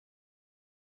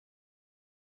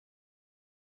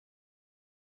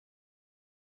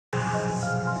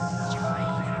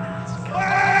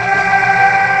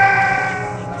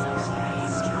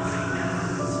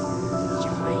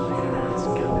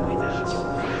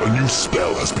A new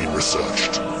spell has been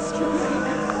researched.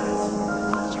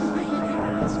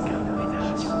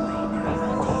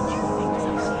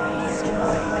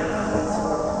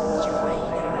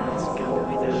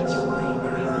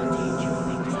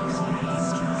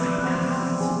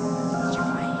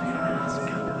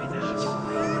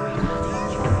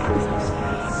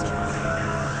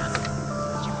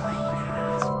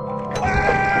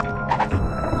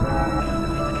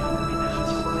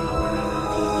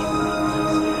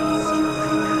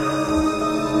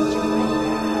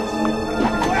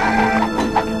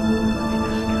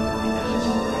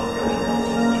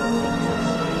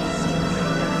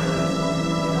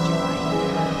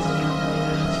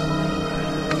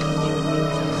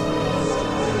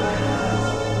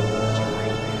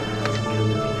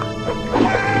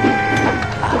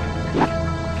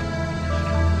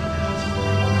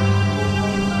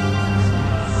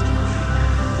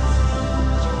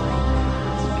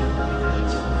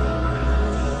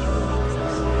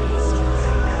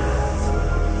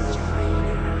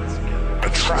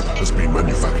 Has been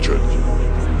manufactured.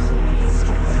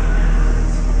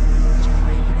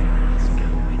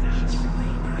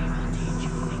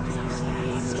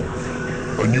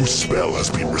 A new spell has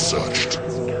been researched.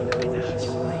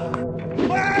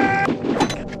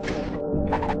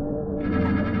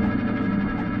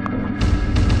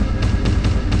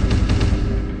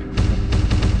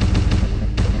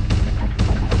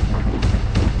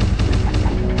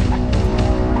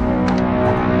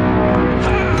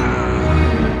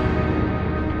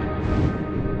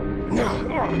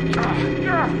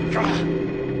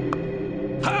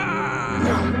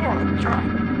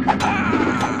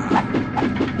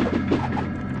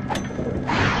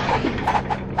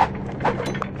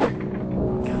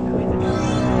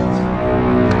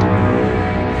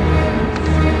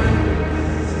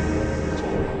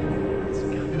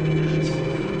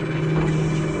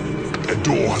 A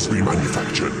door has been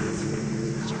manufactured.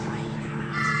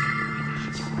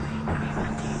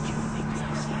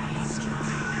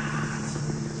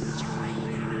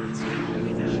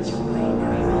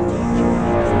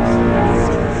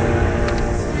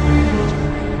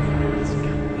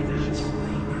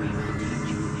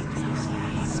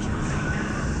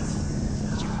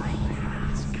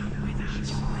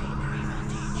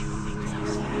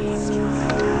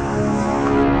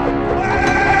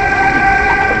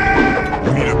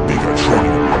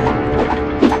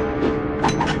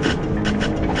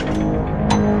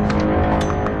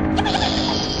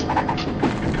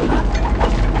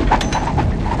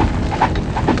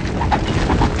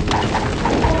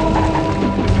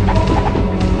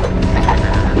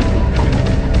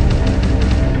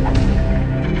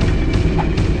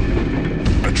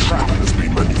 A trap has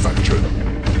been manufactured.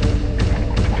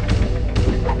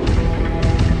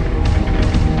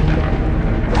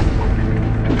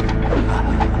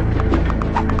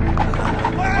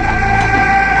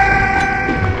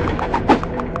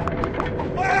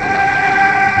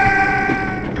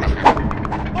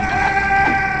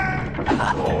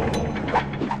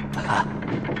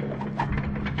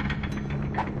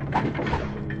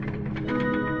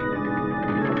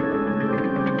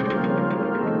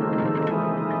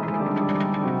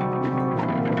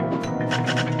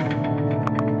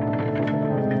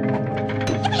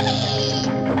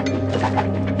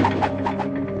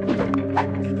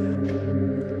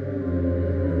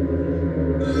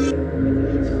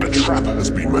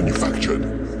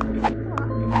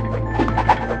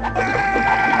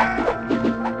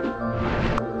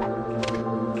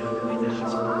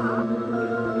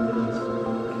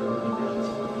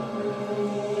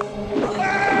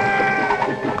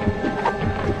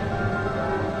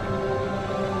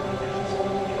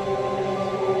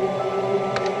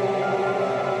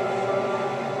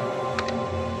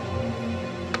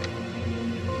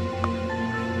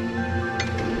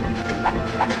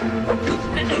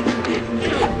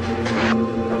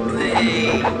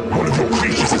 One of your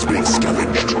creatures is being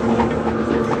scavenged.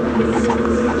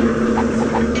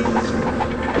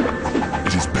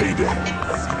 It is payday.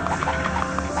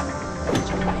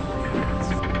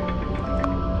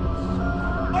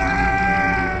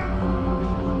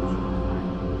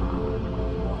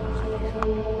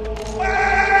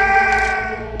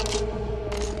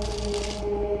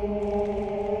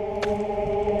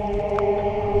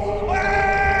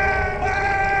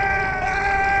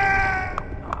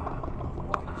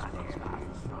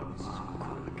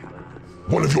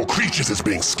 One of your creatures is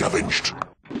being scavenged.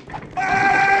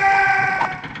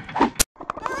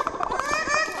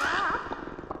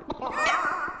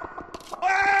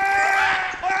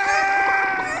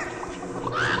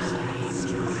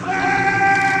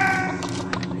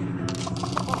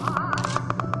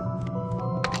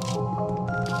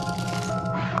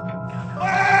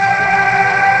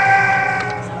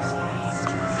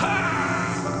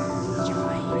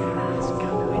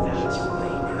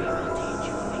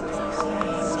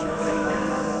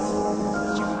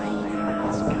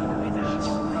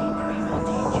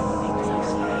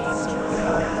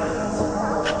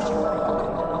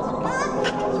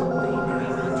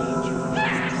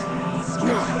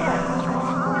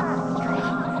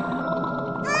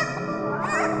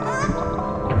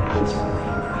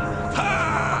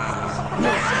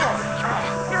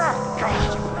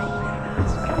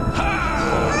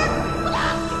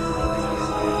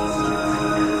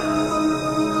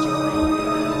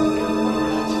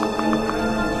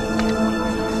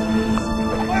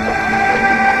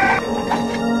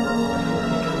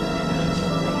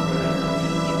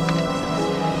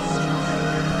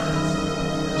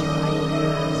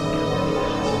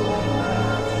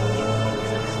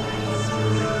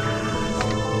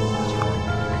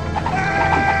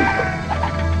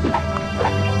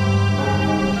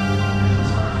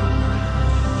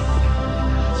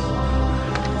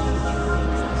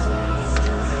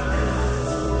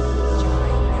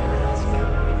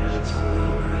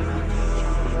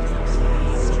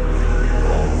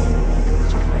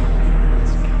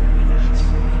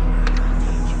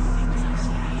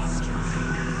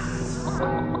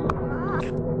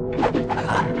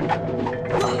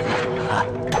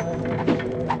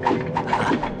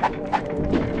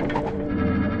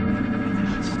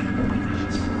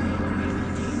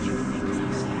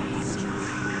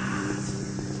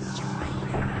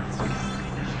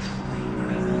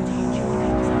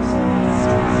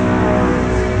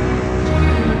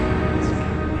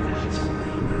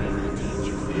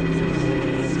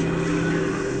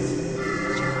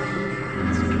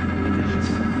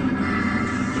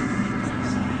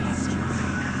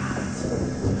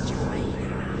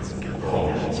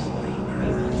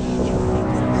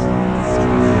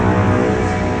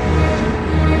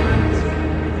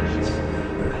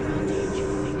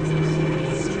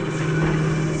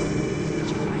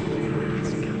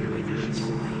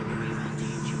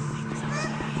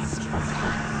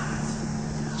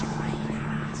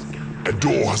 A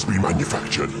door has been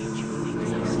manufactured.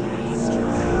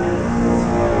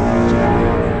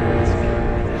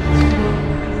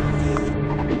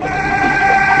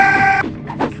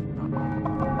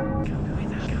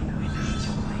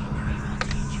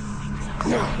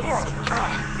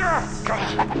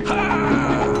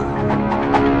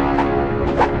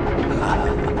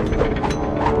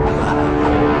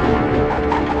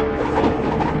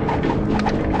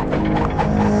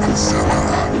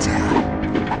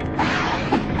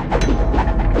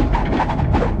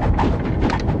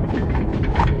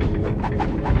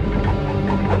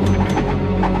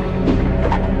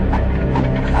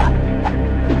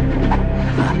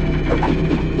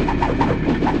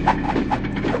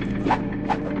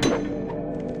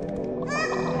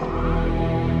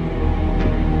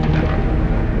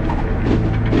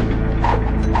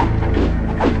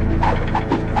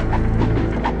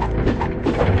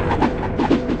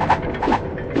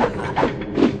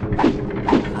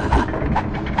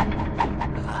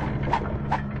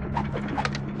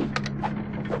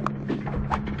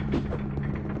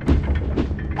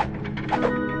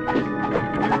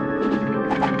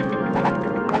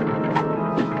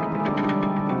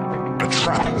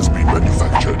 Trap has been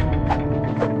manufactured.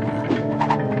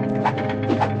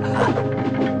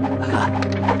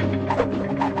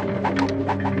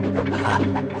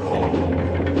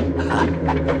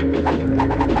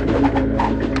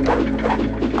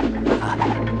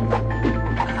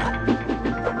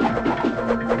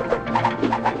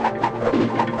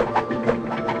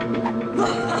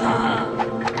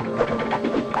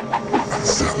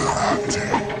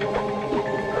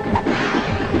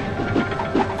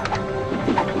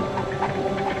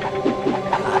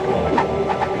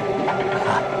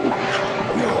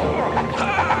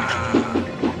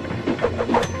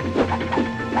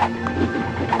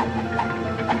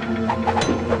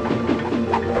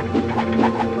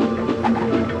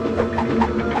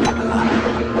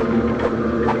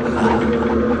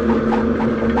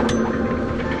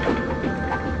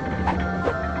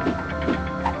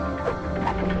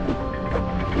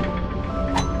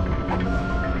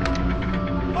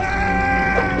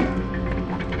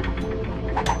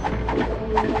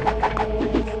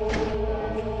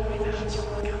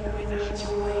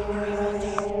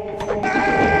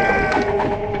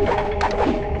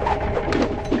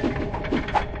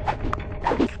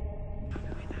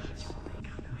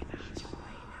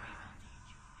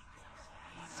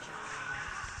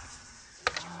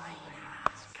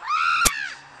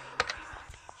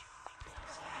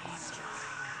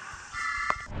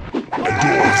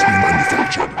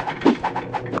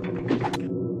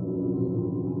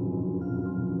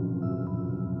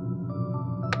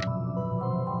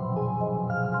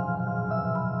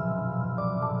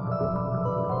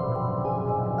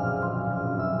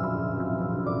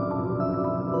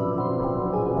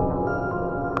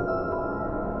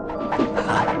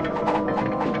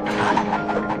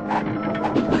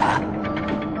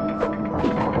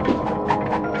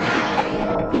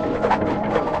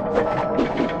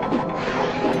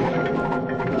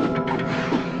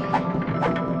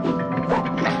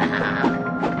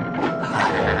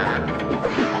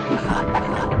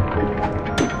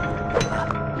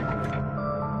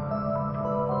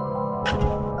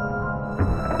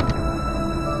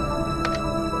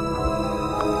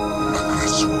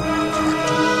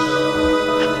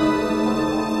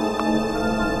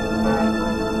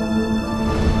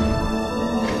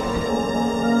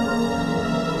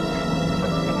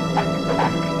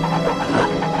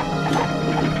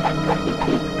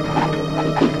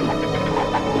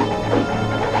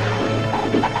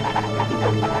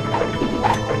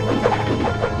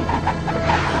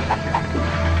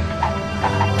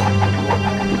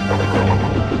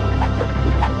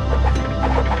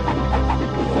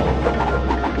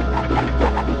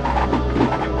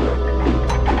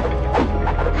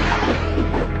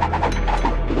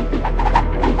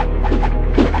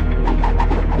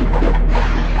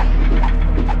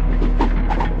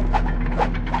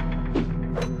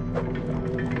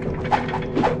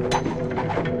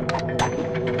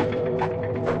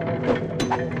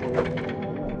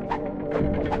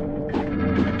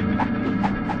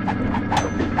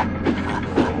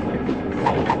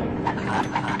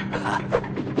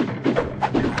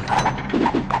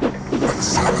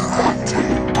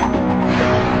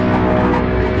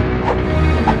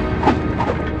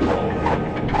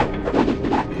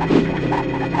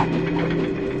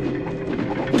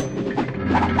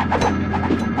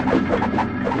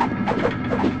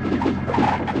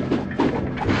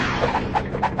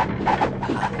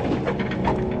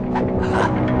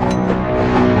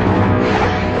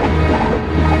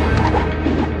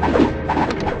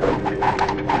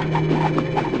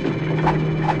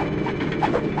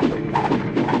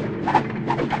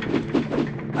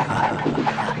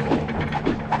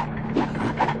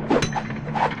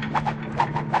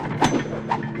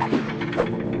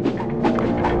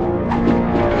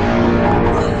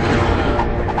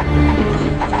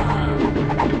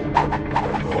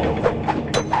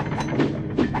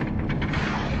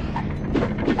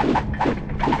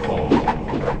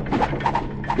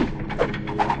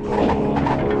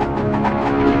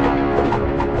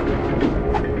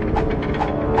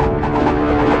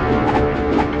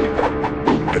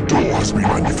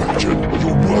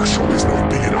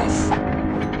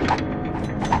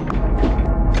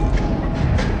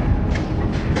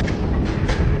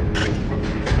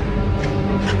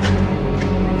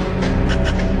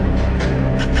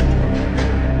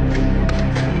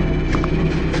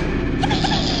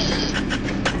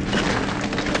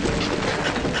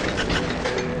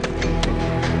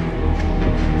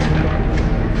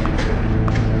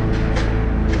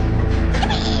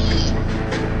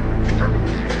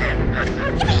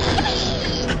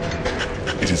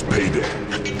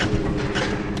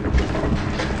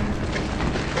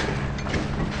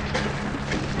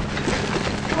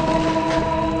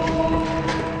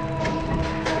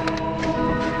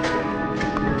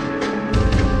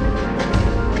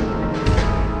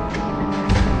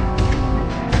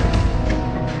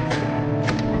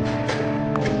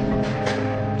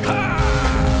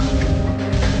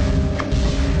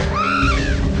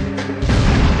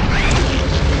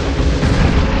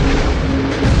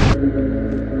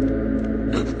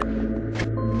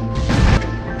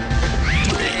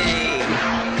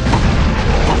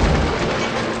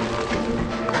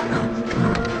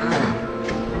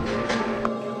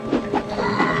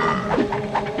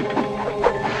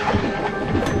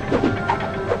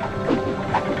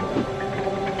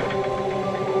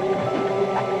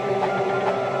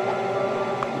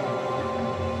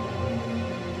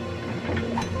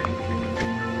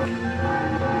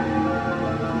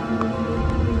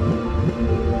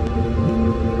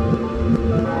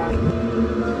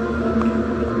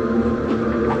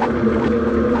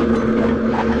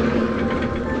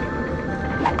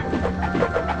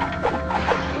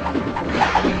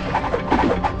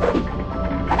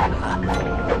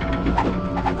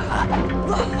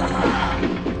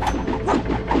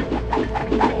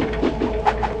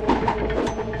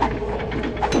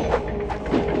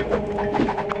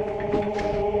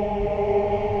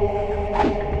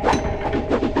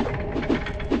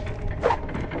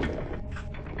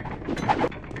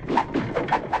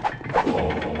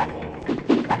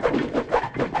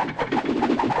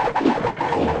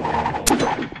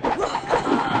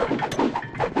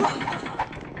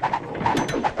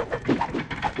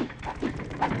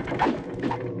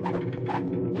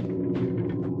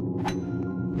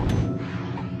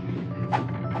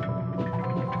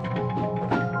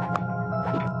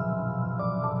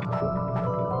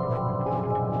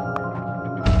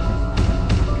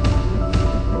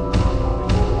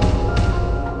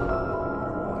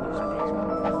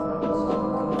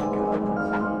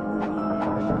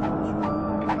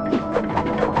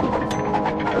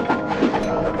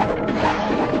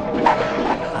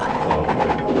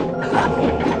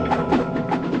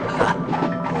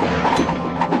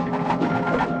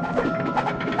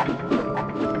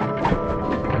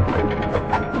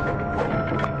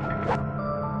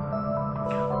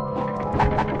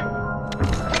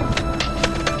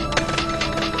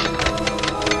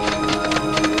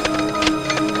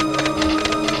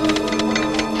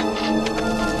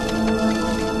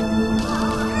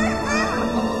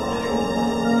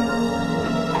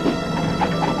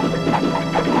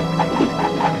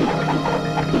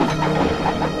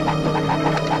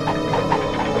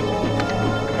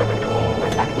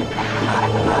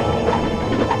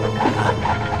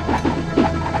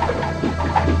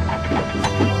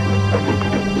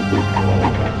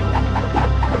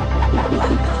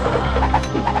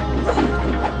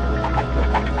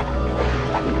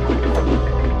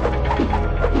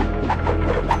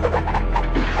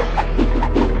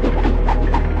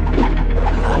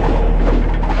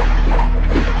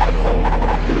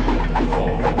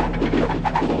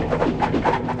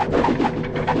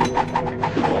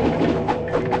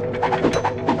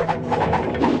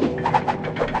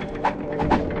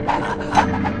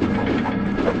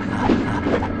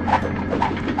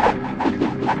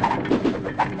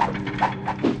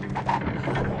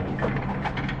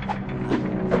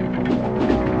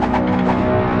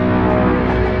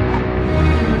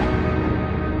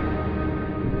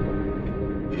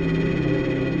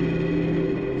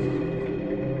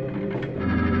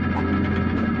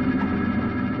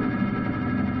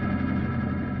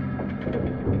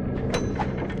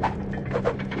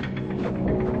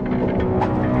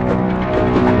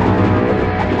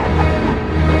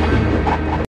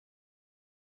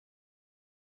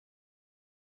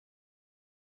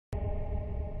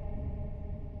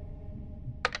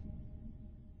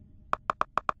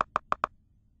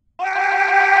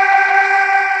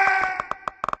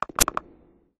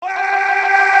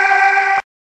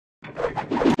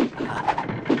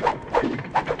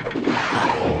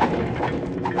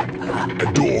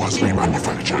 door has been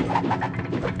manufactured.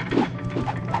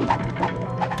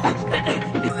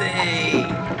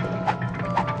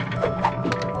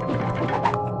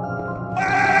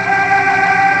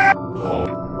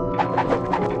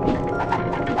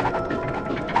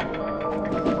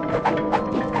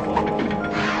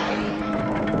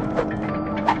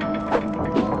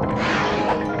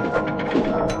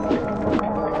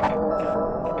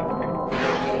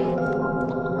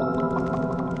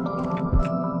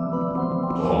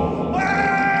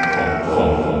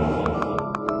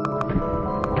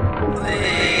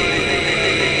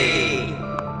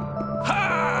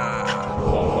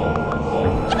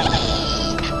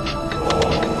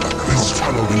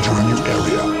 Into a new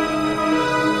area.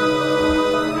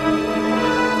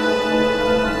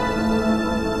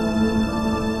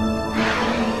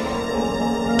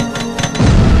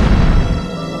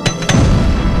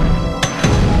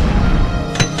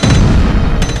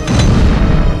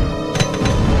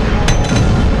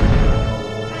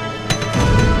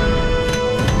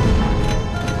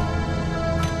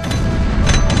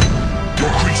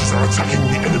 Your creatures are attacking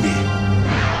the enemy.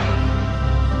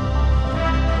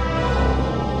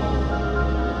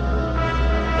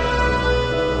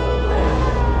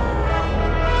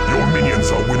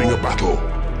 Minions are winning a battle.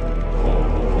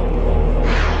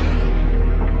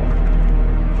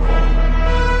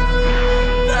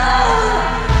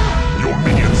 Your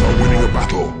minions are winning a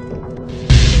battle.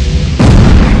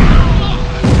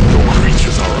 Your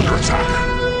creatures are under attack.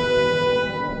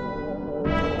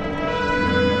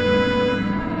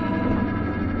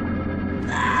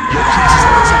 Your creatures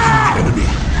are attacking the enemy.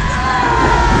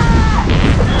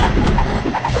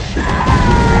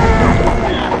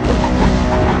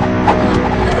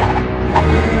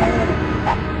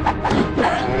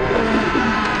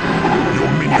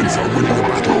 Are winning a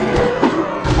battle.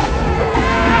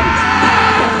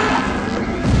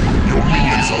 Your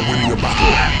minions are winning a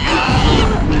battle.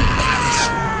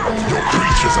 Your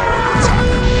creatures are under attack.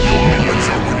 Your minions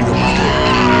are winning a battle.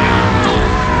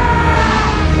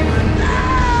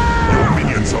 Your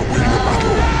minions are winning a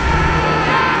battle.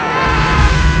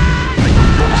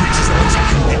 Your creatures are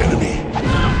attacking the enemy.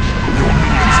 Your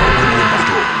minions are winning a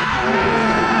battle.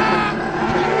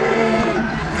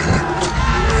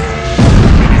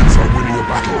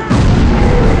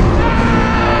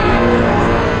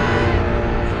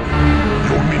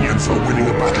 Your minions are winning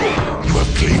a battle. You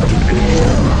have claimed an enemy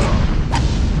room.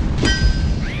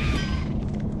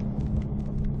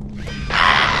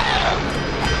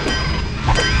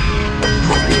 You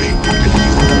have claimed an enemy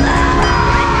room.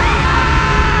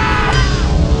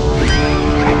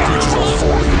 Your creatures are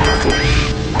falling in battle.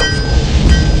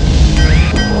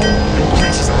 Your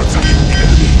creatures are attacking the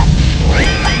enemy.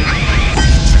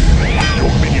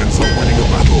 Your minions are winning a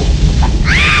battle.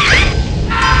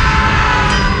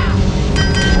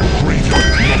 Your graveyard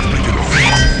is not big enough.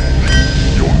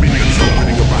 Your minions are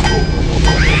winning a battle.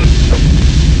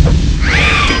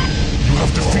 You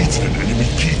have defeated an enemy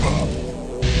keeper.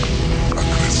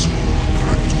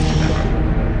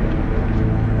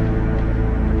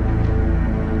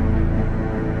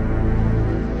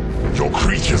 Your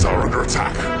creatures are under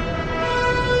attack.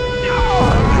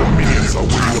 Your minions are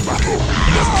winning a battle.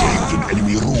 You have claimed an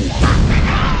enemy room.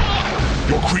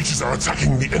 Your creatures are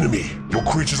attacking the enemy. Your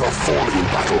creatures are falling in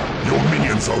battle. Your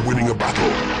minions are winning a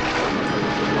battle.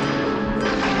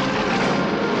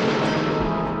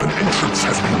 An entrance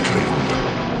has been claimed.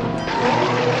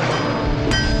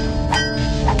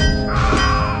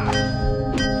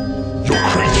 Your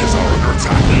creatures are under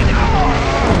attack.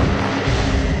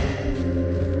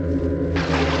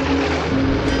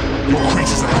 Your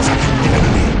creatures are attacking the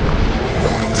enemy.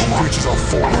 Your creatures are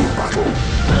falling in battle.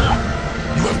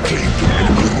 You have claimed an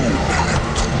enemy room.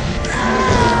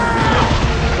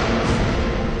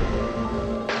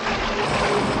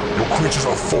 Your creatures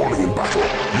are falling in battle.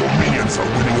 Your minions are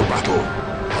winning a battle.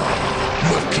 You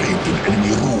have claimed an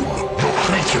enemy room. Your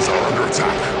creatures are under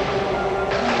attack.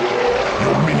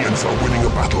 Your minions are winning a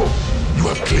battle. You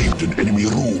have claimed an enemy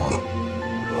room.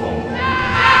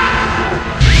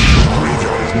 Your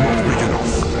graveyard is not big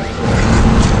enough.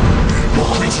 Your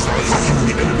creatures are attacking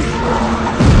the enemy.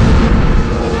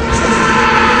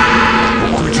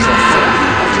 Your creatures are falling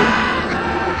in battle.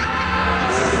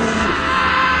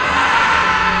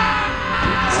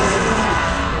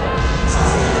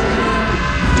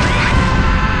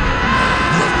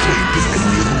 You have claimed an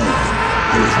enemy room.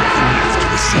 There is nothing left to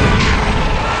the siege.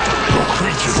 Your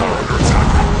creatures are under attack.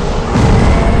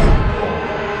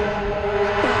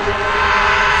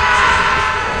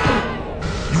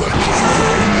 You have claimed an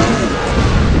enemy room.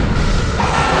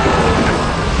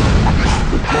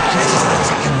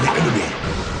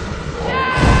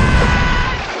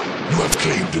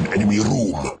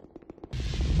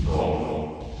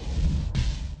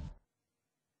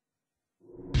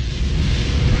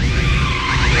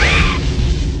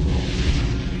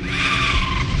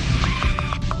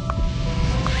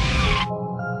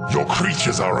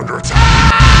 creatures are under attack!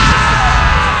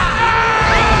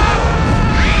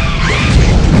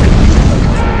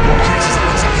 Your creatures are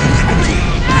attacking the enemy!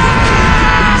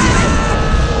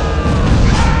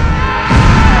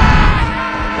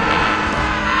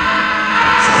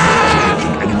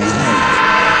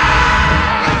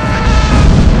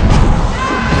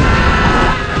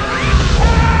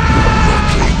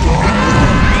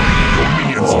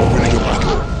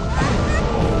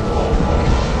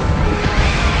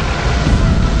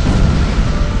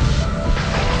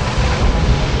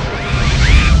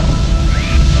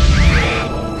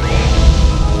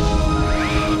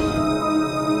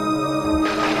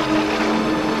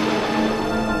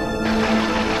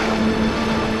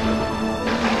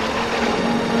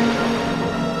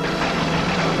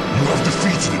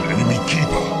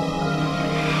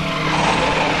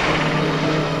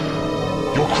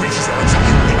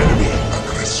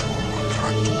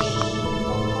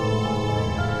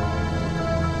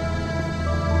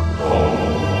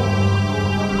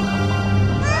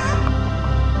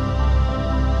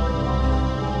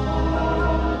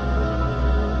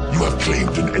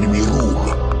 Claimed an enemy room.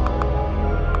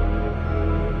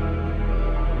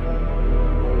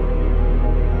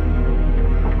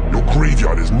 Your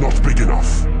graveyard is not big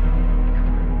enough.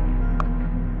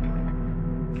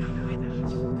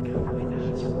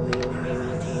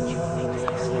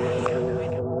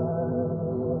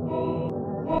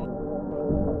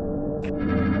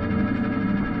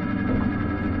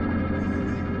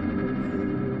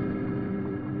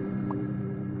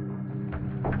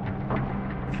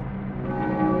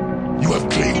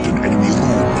 Claimed an enemy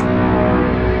room.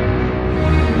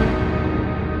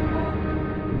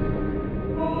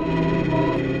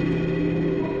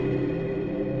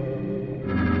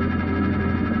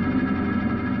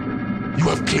 You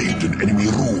have claimed an enemy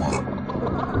room.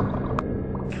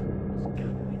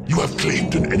 You have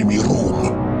claimed an enemy room.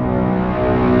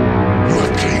 You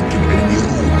have claimed an enemy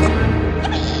room.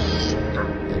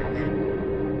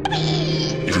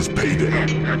 It is payday.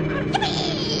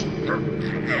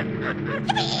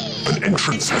 An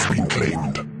entrance has been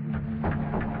claimed.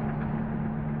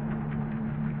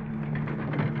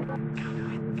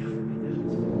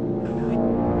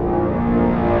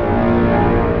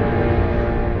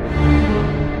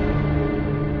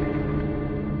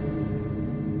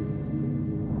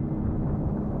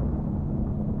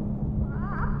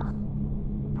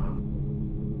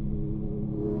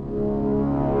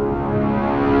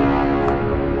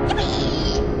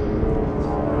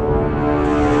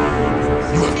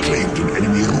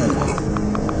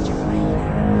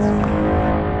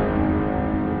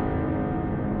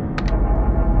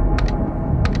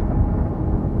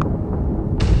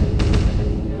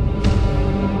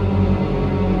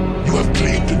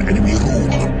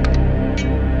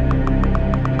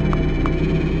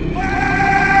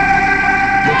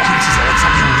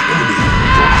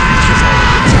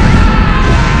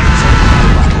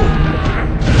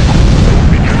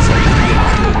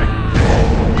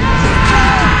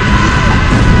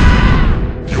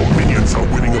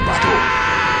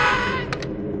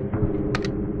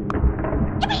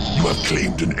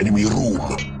 Claimed an enemy room.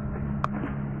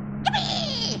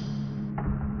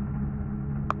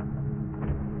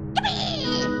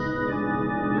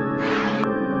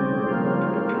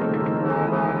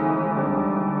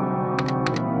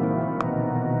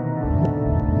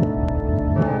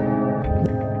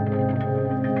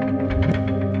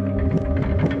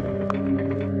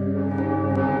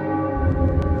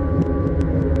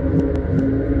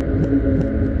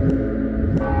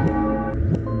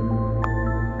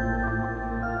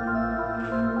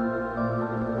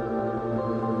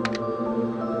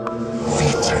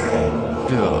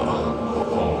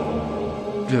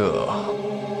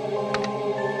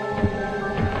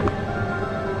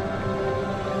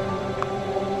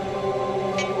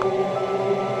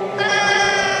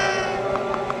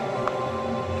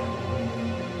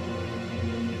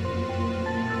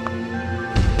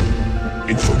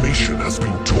 Information has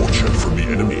been tortured from the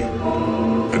enemy.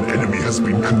 An enemy has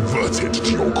been converted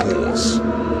to your cause.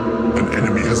 An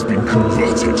enemy has been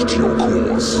converted to your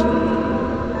cause.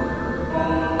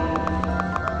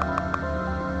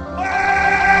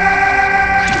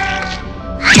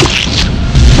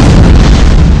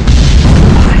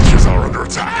 Creatures are under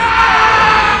attack.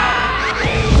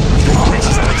 Your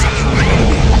creatures are attacking the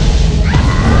enemy.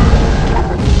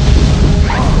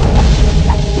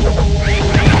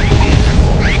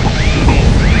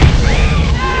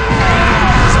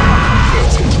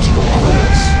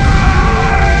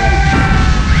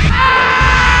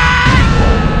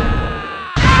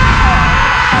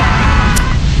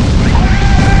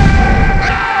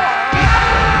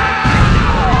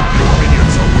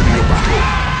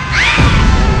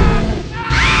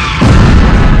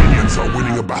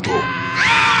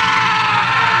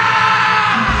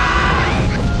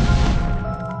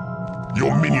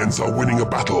 Your minions are winning a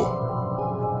battle.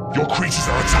 Your creatures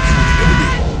are attacking the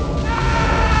enemy.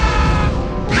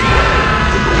 The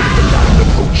Lord of the Land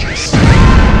approaches.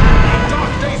 Your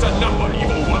dark days are numbered,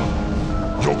 evil one.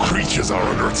 Your creatures are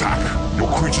under attack. Your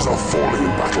creatures are falling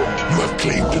in battle. You have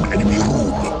claimed an enemy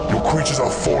room. Your creatures are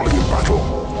falling in battle.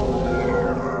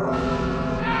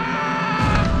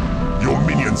 Your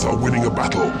minions are winning a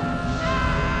battle.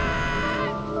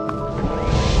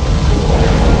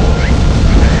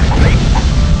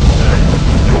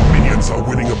 Your minions are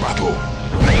winning a battle.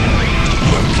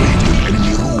 You have claimed an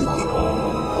enemy room.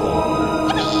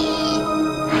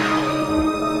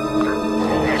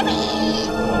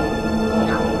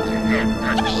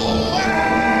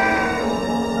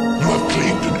 You have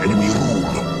claimed an enemy room.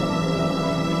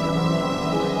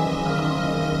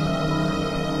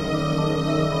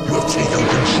 You have taken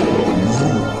control of a new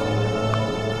room.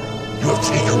 You have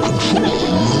taken control of a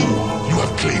new room. You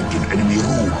have claimed an enemy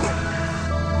room.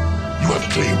 You have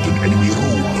claimed an enemy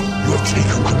room. You have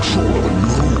taken control of a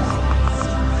new room.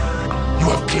 You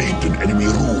have claimed an enemy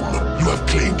room. You have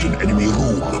claimed an enemy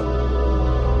room.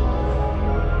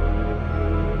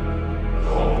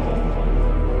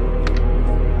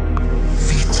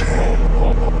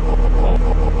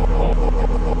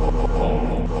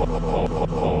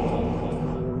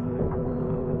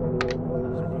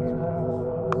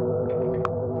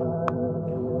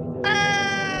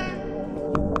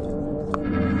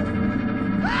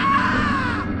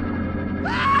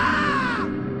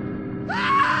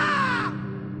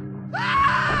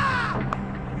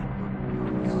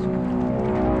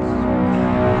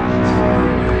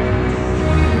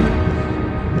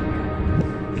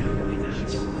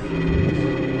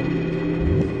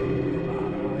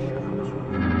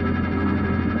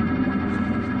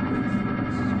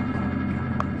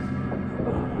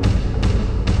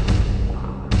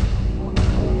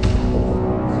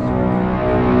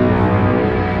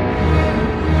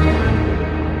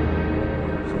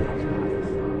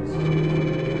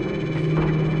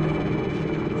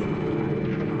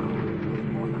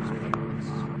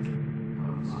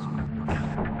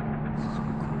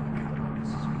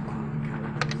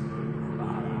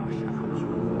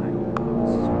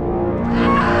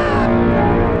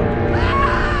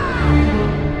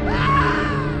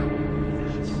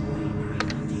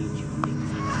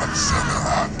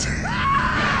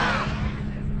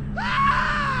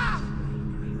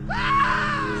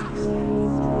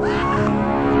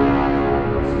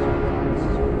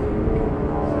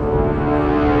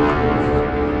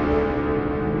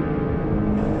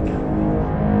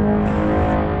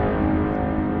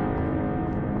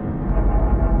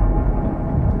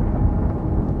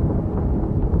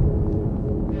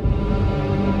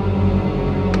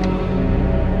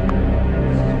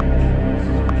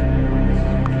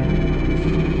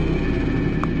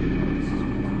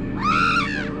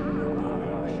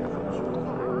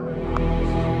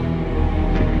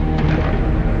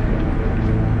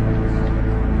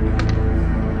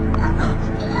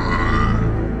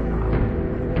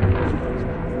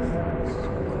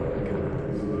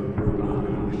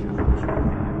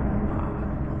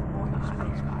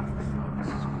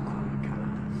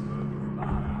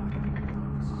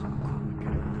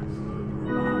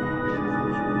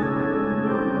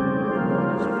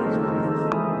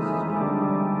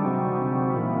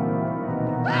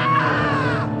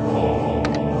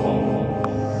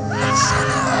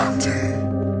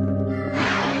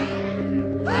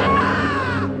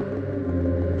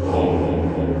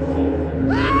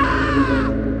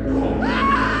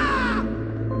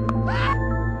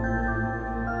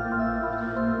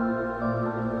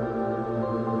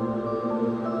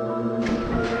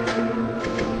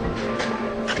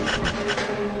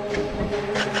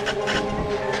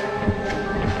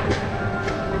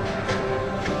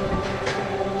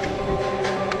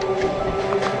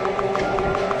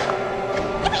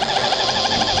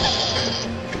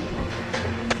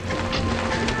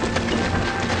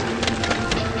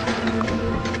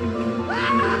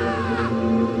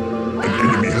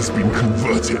 Has been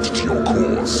converted to your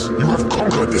cause. You have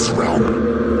conquered this realm.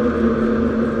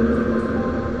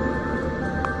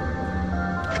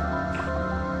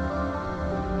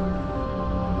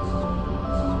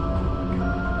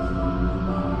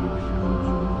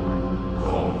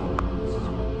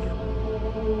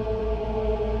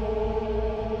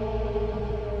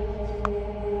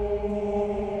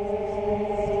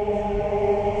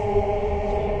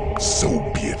 So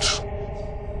be it.